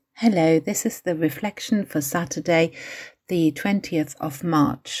Hello, this is the reflection for Saturday, the 20th of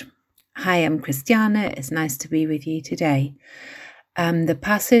March. Hi, I'm Christiane. It's nice to be with you today. The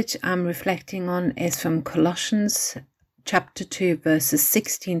passage I'm reflecting on is from Colossians chapter 2, verses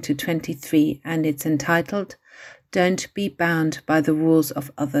 16 to 23, and it's entitled, Don't Be Bound by the Rules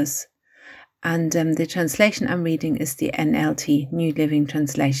of Others. And the translation I'm reading is the NLT, New Living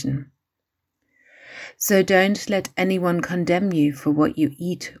Translation. So don't let anyone condemn you for what you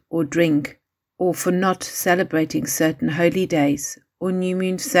eat or drink, or for not celebrating certain holy days, or new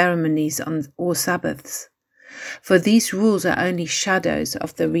moon ceremonies or Sabbaths. For these rules are only shadows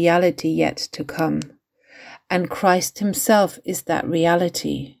of the reality yet to come, and Christ himself is that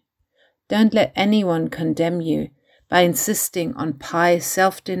reality. Don't let anyone condemn you by insisting on pious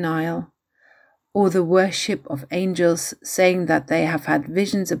self-denial, or the worship of angels, saying that they have had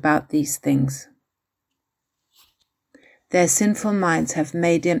visions about these things. Their sinful minds have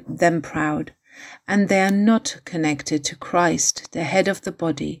made them proud, and they are not connected to Christ, the head of the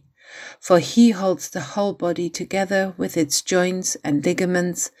body, for he holds the whole body together with its joints and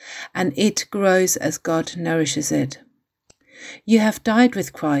ligaments, and it grows as God nourishes it. You have died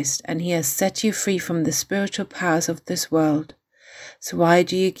with Christ, and he has set you free from the spiritual powers of this world. So why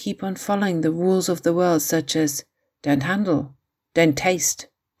do you keep on following the rules of the world, such as don't handle, don't taste,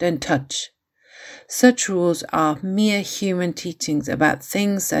 don't touch? Such rules are mere human teachings about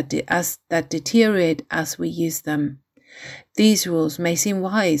things that deteriorate as we use them. These rules may seem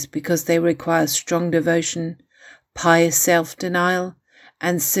wise because they require strong devotion, pious self-denial,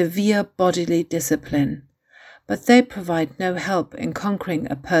 and severe bodily discipline, but they provide no help in conquering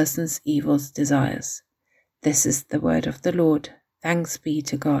a person's evil desires. This is the word of the Lord. Thanks be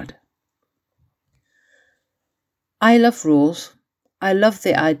to God. I love rules. I love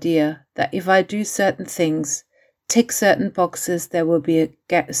the idea that if I do certain things, tick certain boxes, there will be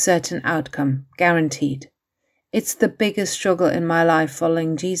a certain outcome, guaranteed. It's the biggest struggle in my life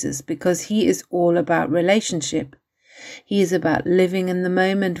following Jesus because he is all about relationship. He is about living in the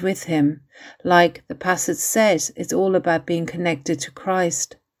moment with him. Like the passage says, it's all about being connected to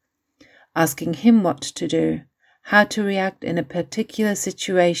Christ, asking him what to do, how to react in a particular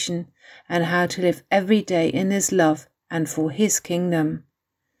situation, and how to live every day in his love and for his kingdom.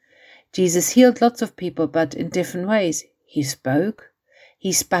 Jesus healed lots of people, but in different ways. He spoke,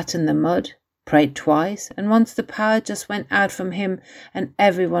 he spat in the mud, prayed twice, and once the power just went out from him and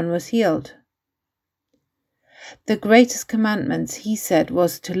everyone was healed. The greatest commandments, he said,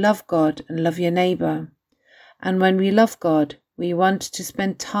 was to love God and love your neighbor. And when we love God, we want to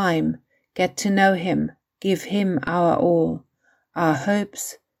spend time, get to know him, give him our all, our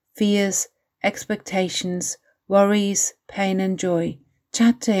hopes, fears, expectations, worries, pain and joy,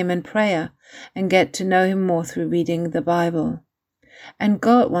 chat to him in prayer, and get to know him more through reading the Bible. And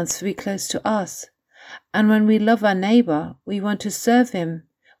God wants to be close to us. And when we love our neighbor, we want to serve him.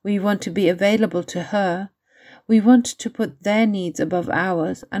 We want to be available to her. We want to put their needs above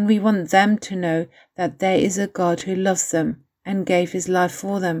ours, and we want them to know that there is a God who loves them and gave his life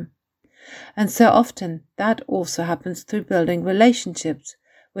for them. And so often that also happens through building relationships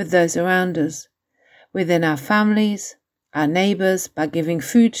with those around us, within our families, our neighbors, by giving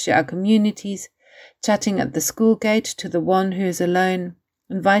food to our communities, chatting at the school gate to the one who is alone,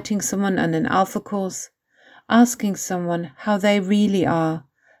 inviting someone on an alpha course, asking someone how they really are,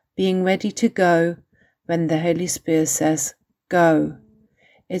 being ready to go when the Holy Spirit says, go.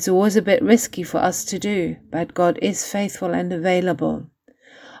 It's always a bit risky for us to do, but God is faithful and available.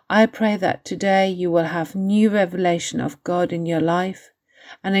 I pray that today you will have new revelation of God in your life,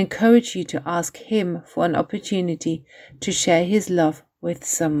 and encourage you to ask him for an opportunity to share his love with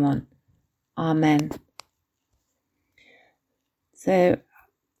someone. Amen. So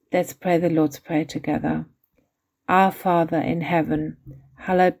let's pray the Lord's Prayer together. Our Father in heaven,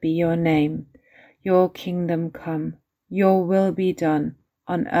 hallowed be your name. Your kingdom come, your will be done,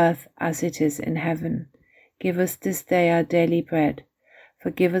 on earth as it is in heaven. Give us this day our daily bread.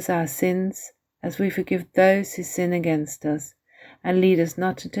 Forgive us our sins, as we forgive those who sin against us. And lead us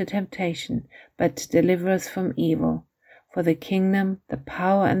not into temptation, but deliver us from evil. For the kingdom, the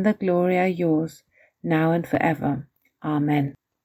power, and the glory are yours, now and forever. Amen.